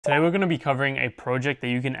Today we're going to be covering a project that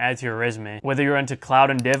you can add to your resume. Whether you're into cloud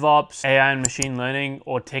and DevOps, AI and machine learning,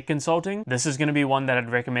 or tech consulting, this is going to be one that I'd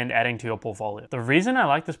recommend adding to your portfolio. The reason I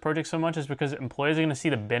like this project so much is because employers are going to see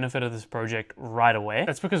the benefit of this project right away.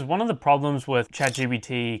 That's because one of the problems with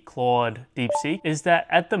ChatGPT, Claude, DeepSeek is that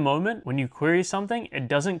at the moment, when you query something, it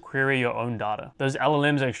doesn't query your own data. Those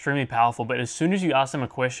LLMs are extremely powerful, but as soon as you ask them a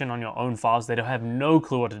question on your own files, they don't have no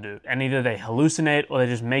clue what to do. And either they hallucinate or they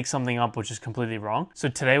just make something up which is completely wrong. So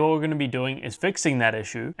today what we're going to be doing is fixing that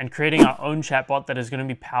issue and creating our own chatbot that is going to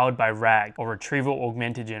be powered by RAG, or Retrieval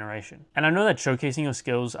Augmented Generation. And I know that showcasing your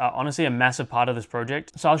skills are honestly a massive part of this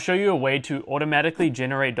project. So I'll show you a way to automatically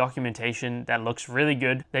generate documentation that looks really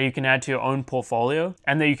good, that you can add to your own portfolio,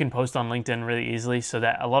 and that you can post on LinkedIn really easily so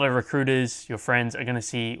that a lot of recruiters, your friends, are going to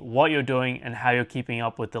see what you're doing and how you're keeping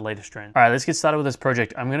up with the latest trends. All right, let's get started with this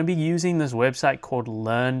project. I'm going to be using this website called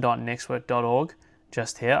learn.nextwork.org.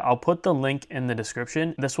 just here. I'll put the link in the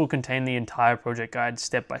description. This will contain the entire project guide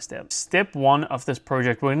step by step. Step one of this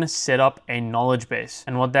project, we're going to set up a knowledge base.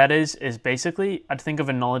 And what that is basically, I'd think of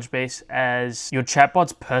a knowledge base as your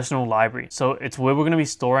chatbot's personal library. So it's where we're going to be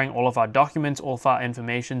storing all of our documents, all of our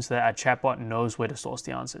information, so that our chatbot knows where to source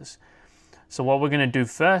the answers. So what we're going to do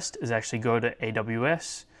first is actually go to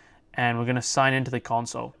AWS, and we're going to sign into the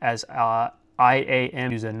console as our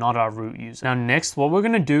IAM user, not our root user. Now next, what we're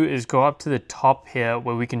going to do is go up to the top here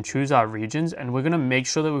where we can choose our regions, and we're going to make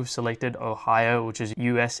sure that we've selected Ohio, which is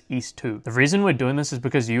US East 2. The reason we're doing this is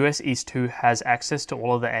because US East 2 has access to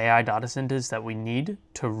all of the AI data centers that we need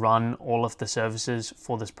to run all of the services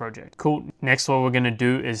for this project. Cool. Next, what we're going to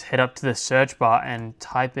do is head up to the search bar and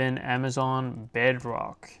type in Amazon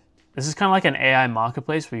Bedrock. This is kind of like an AI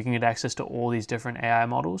marketplace where you can get access to all these different AI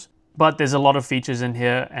models. But there's a lot of features in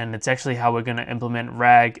here, and it's actually how we're going to implement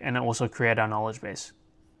RAG and also create our knowledge base.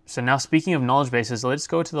 So now, speaking of knowledge bases, let's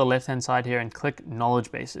go to the left-hand side here and click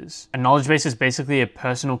knowledge bases. A knowledge base is basically a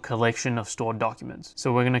personal collection of stored documents.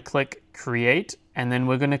 So we're going to click create, and then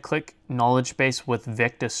we're going to click knowledge base with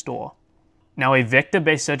vector store. Now, a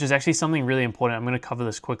vector-based search is actually something really important. I'm going to cover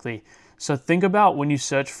this quickly. So think about when you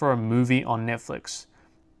search for a movie on Netflix.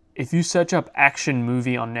 If you search up action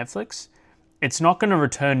movie on Netflix, it's not going to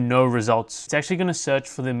return no results. It's actually going to search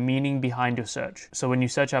for the meaning behind your search. So when you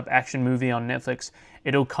search up action movie on Netflix,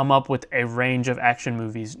 it'll come up with a range of action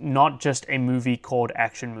movies, not just a movie called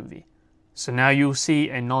action movie. So now you'll see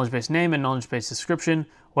a knowledge base name and knowledge base description.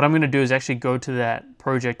 What I'm going to do is actually go to that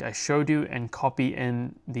project I showed you and copy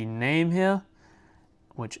in the name here,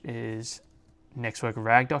 which is Nextwork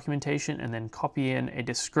RAG documentation, and then copy in a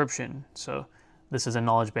description. So this is a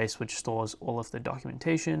knowledge base which stores all of the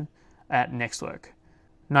documentation at Nextwork.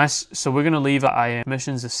 Nice. So we're going to leave our IAM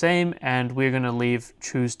permissions the same, and we're going to leave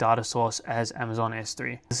choose data source as Amazon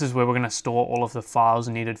S3. This is where we're going to store all of the files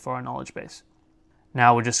needed for our knowledge base.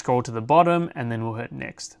 Now we'll just scroll to the bottom and then we'll hit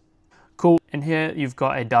next. Cool. In here you've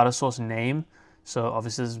got a data source name. So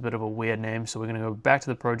obviously this is a bit of a weird name. So we're going to go back to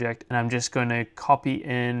the project, and I'm just going to copy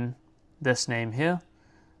in this name here,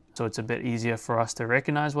 so it's a bit easier for us to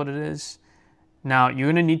recognize what it is. Now you're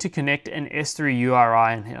going to need to connect an S3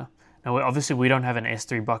 URI in here. Now, obviously we don't have an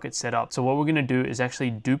S3 bucket set up. So what we're going to do is actually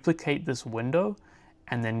duplicate this window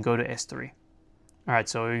and then go to S3. All right,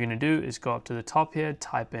 so what you're going to do is go up to the top here,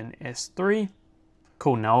 type in S3.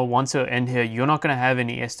 Cool, now once you're in here, you're not going to have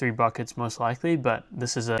any S3 buckets most likely, but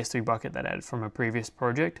this is a S3 bucket that I added from a previous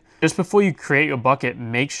project. Just before you create your bucket,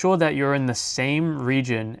 make sure that you're in the same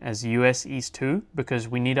region as US East 2, because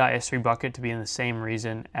we need our S3 bucket to be in the same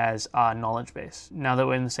region as our knowledge base. Now that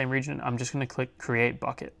we're in the same region, I'm just going to click create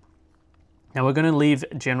bucket. Now we're going to leave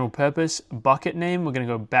general purpose bucket name. We're going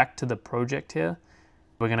to go back to the project here.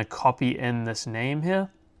 We're going to copy in this name here.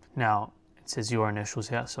 Now it says your initials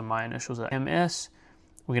here, so my initials are MS.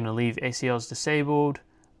 We're going to leave ACLs disabled,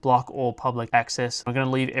 block all public access. We're going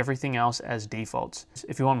to leave everything else as defaults.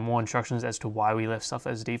 If you want more instructions as to why we left stuff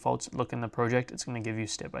as defaults, look in the project. It's going to give you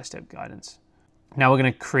step-by-step guidance. Now we're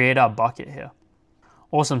going to create our bucket here.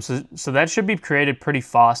 Awesome, so that should be created pretty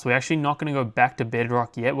fast. We're actually not going to go back to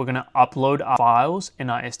Bedrock yet. We're going to upload our files in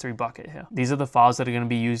our S3 bucket here. These are the files that are going to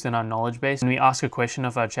be used in our knowledge base. When we ask a question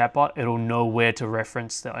of our chatbot, it'll know where to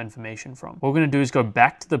reference the information from. What we're going to do is go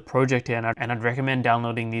back to the project here, and I'd recommend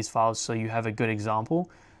downloading these files so you have a good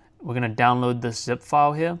example. We're going to download this zip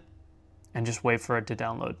file here and just wait for it to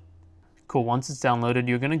download. Cool, once it's downloaded,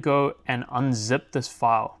 you're going to go and unzip this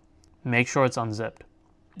file. Make sure it's unzipped.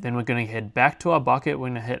 Then we're going to head back to our bucket. We're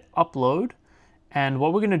going to hit upload. And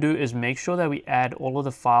what we're going to do is make sure that we add all of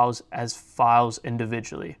the files as files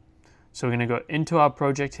individually. So we're going to go into our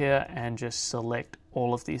project here and just select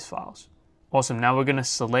all of these files. Awesome. Now we're going to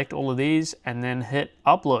select all of these and then hit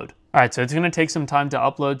upload. All right, so it's gonna take some time to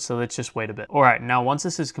upload, so let's just wait a bit. All right, now once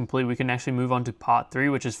this is complete, we can actually move on to part 3,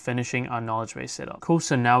 which is finishing our knowledge base setup. Cool,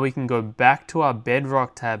 so now we can go back to our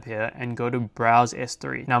Bedrock tab here and go to Browse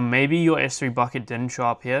S3. Now maybe your S3 bucket didn't show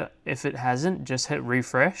up here. If it hasn't, just hit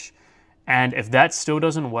refresh. And if that still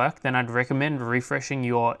doesn't work, then I'd recommend refreshing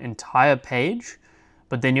your entire page,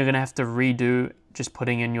 but then you're gonna have to redo just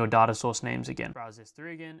putting in your data source names again. Browse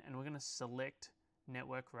S3 again, and we're gonna select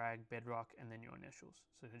network, RAG, Bedrock, and then your initials.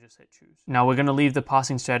 So just hit choose. Now we're gonna leave the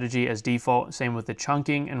parsing strategy as default, same with the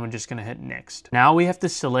chunking, and we're just gonna hit next. Now we have to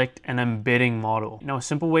select an embedding model. Now a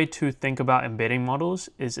simple way to think about embedding models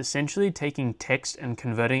is essentially taking text and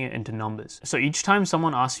converting it into numbers. So each time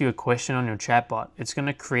someone asks you a question on your chatbot, it's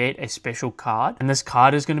gonna create a special card, and this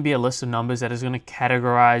card is gonna be a list of numbers that is gonna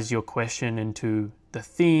categorize your question into the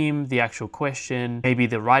theme, the actual question, maybe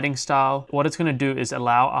the writing style. What it's going to do is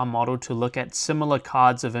allow our model to look at similar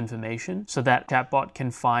cards of information so that chatbot can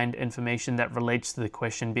find information that relates to the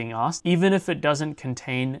question being asked, even if it doesn't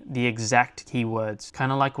contain the exact keywords,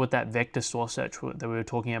 kind of like with that vector store search that we were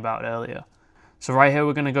talking about earlier. So right here,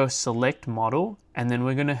 we're going to go select model, and then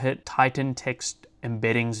we're going to hit Titan Text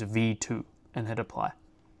Embeddings V2 and hit apply.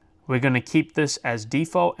 We're going to keep this as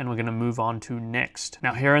default, and we're going to move on to next.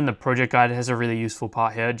 Now here in the project guide, it has a really useful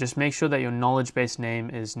part here. Just make sure that your knowledge base name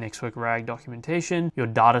is network RAG documentation. Your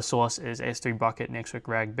data source is S3 bucket, network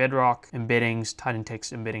RAG Bedrock, embeddings, Titan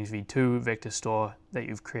Text Embeddings V2, vector store, that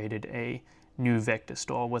you've created a new vector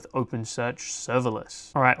store with OpenSearch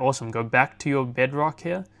serverless. All right, awesome. Go back to your Bedrock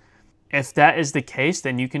here. If that is the case,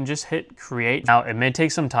 then you can just hit create. Now, it may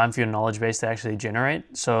take some time for your knowledge base to actually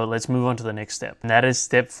generate, so let's move on to the next step. And that is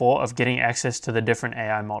step 4 of getting access to the different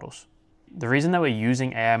AI models. The reason that we're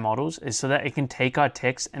using AI models is so that it can take our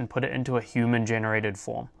text and put it into a human-generated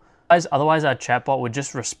form. Otherwise, our chatbot would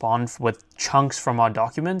just respond with chunks from our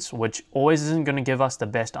documents, which always isn't going to give us the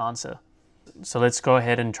best answer. So let's go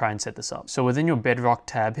ahead and try and set this up. So within your Bedrock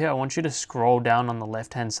tab here, I want you to scroll down on the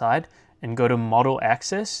left-hand side and go to Model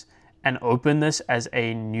Access, and open this as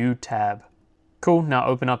a new tab. Cool, now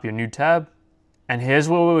open up your new tab. And here's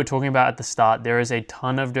what we were talking about at the start. There is a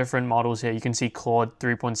ton of different models here. You can see Claude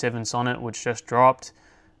 3.7 Sonnet, which just dropped.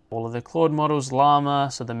 All of the Claude models, Llama,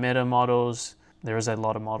 so the meta models. There is a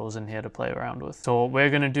lot of models in here to play around with. So what we're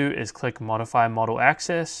gonna do is click Modify Model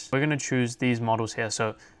Access. We're gonna choose these models here.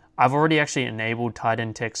 So I've already actually enabled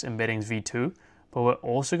Titan Text Embeddings V2, but we're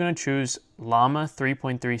also gonna choose Llama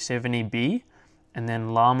 3.370B, and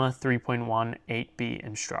then Llama 3.18B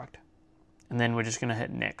instruct. And then we're just gonna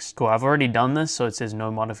hit next. Cool, I've already done this, so it says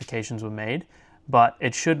no modifications were made, but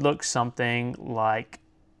it should look something like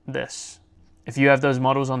this. If you have those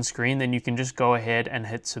models on screen, then you can just go ahead and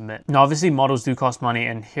hit submit. Now, obviously models do cost money,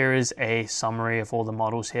 and here is a summary of all the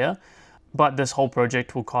models here, but this whole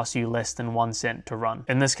project will cost you less than 1 cent to run.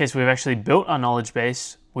 In this case, we've actually built our knowledge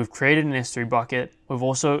base, we've created an S3 bucket, we've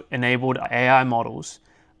also enabled AI models,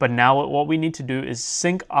 but now what we need to do is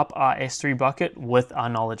sync up our S3 bucket with our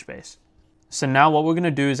knowledge base. So now what we're gonna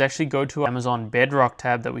do is actually go to Amazon Bedrock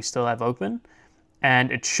tab that we still have open,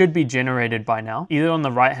 and it should be generated by now. Either on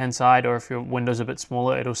the right-hand side, or if your window's a bit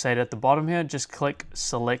smaller, it'll say it at the bottom here, just click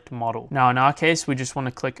Select Model. Now in our case, we just wanna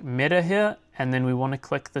click Meta here, and then we wanna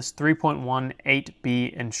click this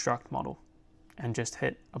 3.18B Instruct model, and just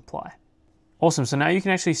hit Apply. Awesome, so now you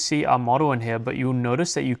can actually see our model in here, but you'll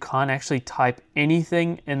notice that you can't actually type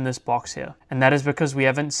anything in this box here. And that is because we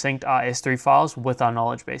haven't synced our S3 files with our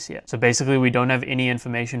knowledge base yet. So basically we don't have any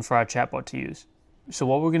information for our chatbot to use. So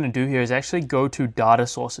what we're gonna do here is actually go to data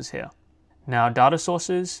sources here. Now data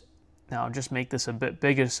sources, now I'll just make this a bit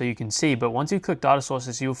bigger so you can see, but once you click data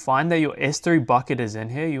sources, you'll find that your S3 bucket is in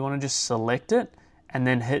here. You wanna just select it and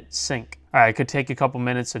then hit sync. All right, it could take a couple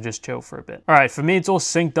minutes, so just chill for a bit. All right, for me, it's all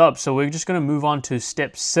synced up, so we're just gonna move on to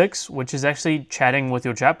step 6, which is actually chatting with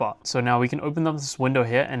your chatbot. So now we can open up this window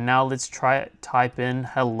here, and now let's try it, type in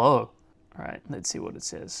hello. All right, let's see what it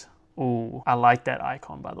says. Ooh, I like that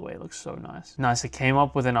icon, by the way, it looks so nice. Nice, it came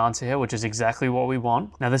up with an answer here, which is exactly what we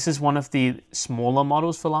want. Now this is one of the smaller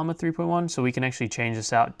models for Llama 3.1, so we can actually change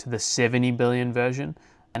this out to the 70 billion version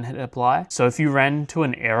and hit apply. So if you ran into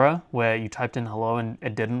an error where you typed in hello and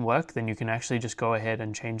it didn't work, then you can actually just go ahead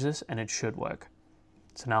and change this and it should work.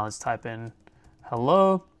 So now let's type in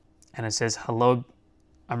hello, and it says, hello,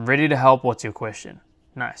 I'm ready to help, what's your question?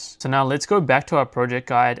 Nice. So now let's go back to our project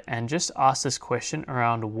guide and just ask this question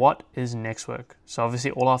around what is Nextwork. So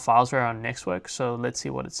obviously all our files are around Nextwork, so let's see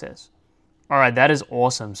what it says. All right, that is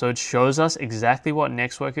awesome. So it shows us exactly what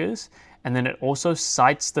Nextwork is, and then it also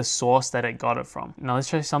cites the source that it got it from. Now let's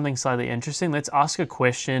try something slightly interesting. Let's ask a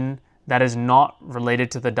question that is not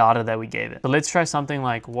related to the data that we gave it. So let's try something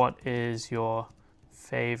like, what is your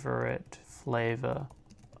favorite flavor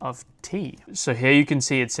of tea. So here you can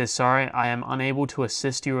see it says, sorry, I am unable to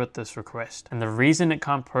assist you with this request. And the reason it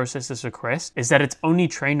can't process this request is that it's only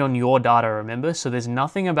trained on your data, remember? So there's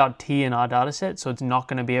nothing about tea in our data set, so it's not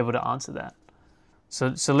gonna be able to answer that.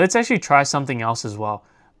 So let's actually try something else as well.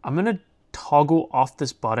 I'm gonna toggle off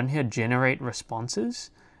this button here, generate responses,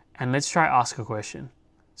 and let's try ask a question.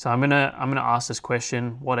 So I'm gonna ask this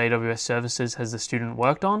question, what AWS services has the student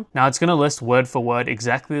worked on? Now it's gonna list word for word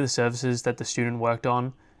exactly the services that the student worked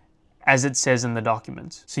on as it says in the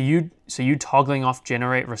documents. So you toggling off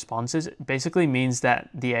generate responses basically means that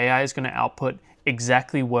the AI is gonna output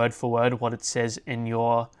exactly word for word what it says in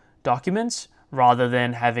your documents rather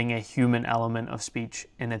than having a human element of speech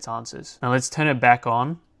in its answers. Now let's turn it back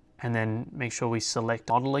on and then make sure we select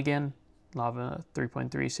model again, Lava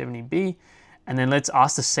 3.370B, and then let's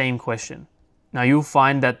ask the same question. Now you'll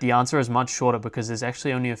find that the answer is much shorter because there's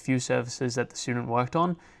actually only a few services that the student worked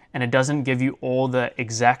on, and it doesn't give you all the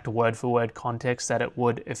exact word for word context that it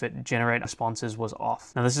would if it generate responses was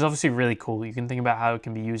off. Now this is obviously really cool. You can think about how it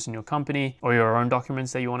can be used in your company or your own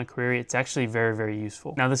documents that you want to query. It's actually very, very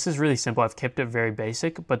useful. Now this is really simple. I've kept it very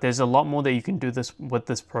basic, but there's a lot more that you can do with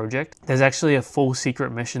this project. There's actually a full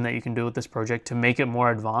secret mission that you can do with this project to make it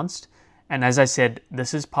more advanced. And as I said,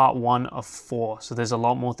 this is part 1 of 4, so there's a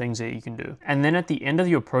lot more things that you can do. And then at the end of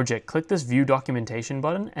your project, click this view documentation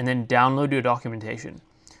button and then download your documentation.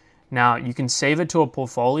 Now you can save it to a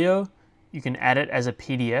portfolio, you can add it as a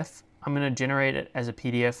PDF. I'm gonna generate it as a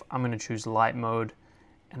PDF. I'm gonna choose light mode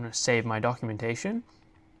and I'm gonna save my documentation.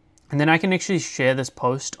 And then I can actually share this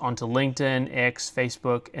post onto LinkedIn, X,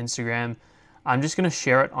 Facebook, Instagram. I'm just gonna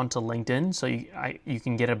share it onto LinkedIn so you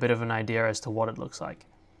can get a bit of an idea as to what it looks like.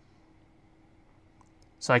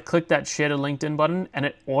 So I click that share to LinkedIn button and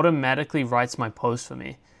it automatically writes my post for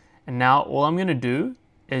me. And now all I'm gonna do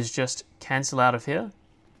is just cancel out of here,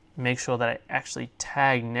 make sure that I actually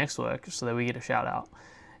tag Nextwork so that we get a shout out.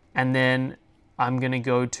 And then I'm gonna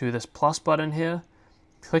go to this plus button here,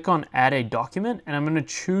 click on add a document, and I'm gonna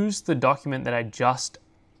choose the document that I just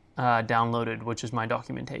downloaded, which is my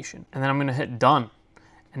documentation. And then I'm gonna hit done.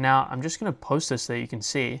 And now I'm just gonna post this so that you can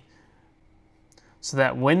see, so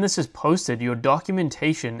that when this is posted, your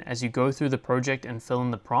documentation as you go through the project and fill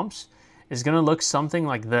in the prompts is gonna look something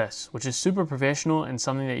like this, which is super professional and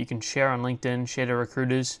something that you can share on LinkedIn, share to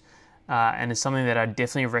recruiters, and it's something that I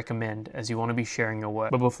definitely recommend as you wanna be sharing your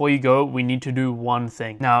work. But before you go, we need to do one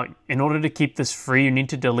thing. Now, in order to keep this free, you need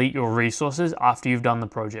to delete your resources after you've done the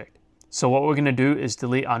project. So what we're gonna do is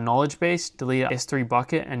delete our knowledge base, delete our S3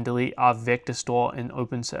 bucket, and delete our vector store in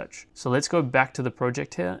OpenSearch. So let's go back to the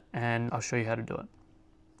project here and I'll show you how to do it.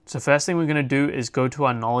 So first thing we're gonna do is go to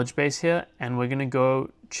our knowledge base here and we're gonna go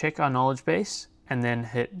check our knowledge base and then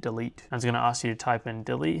hit delete. It's gonna ask you to type in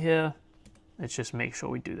delete here. Let's just make sure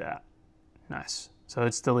we do that. Nice, so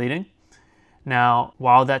it's deleting. Now,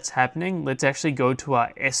 while that's happening, let's actually go to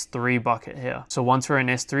our S3 bucket here. So once we're in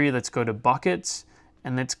S3, let's go to buckets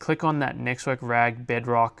and let's click on that Nextwork rag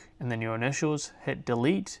bedrock and then your initials, hit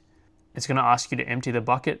delete. It's gonna ask you to empty the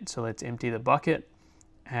bucket, so let's empty the bucket.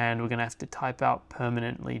 And we're gonna have to type out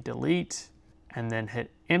permanently delete and then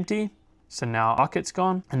hit empty. So now our bucket's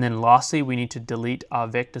gone. And then lastly, we need to delete our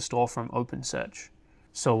vector store from OpenSearch.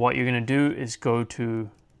 So what you're gonna do is go to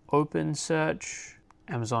OpenSearch,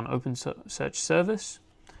 Amazon OpenSearch service.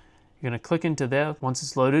 You're gonna click into there. Once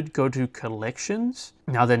it's loaded, go to collections.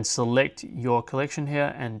 Now then select your collection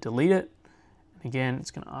here and delete it. And again,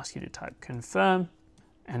 it's gonna ask you to type confirm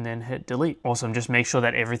and then hit delete. Awesome, just make sure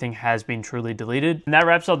that everything has been truly deleted. And that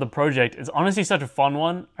wraps up the project. It's honestly such a fun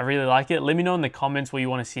one. I really like it. Let me know in the comments what you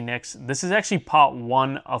wanna see next. This is actually part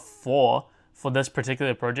 1 of 4 for this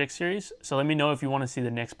particular project series. So let me know if you wanna see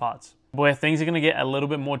the next parts. Boy, things are gonna get a little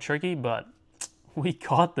bit more tricky, but we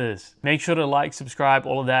got this. Make sure to like, subscribe,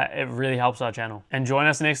 all of that. It really helps our channel. And join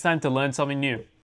us next time to learn something new.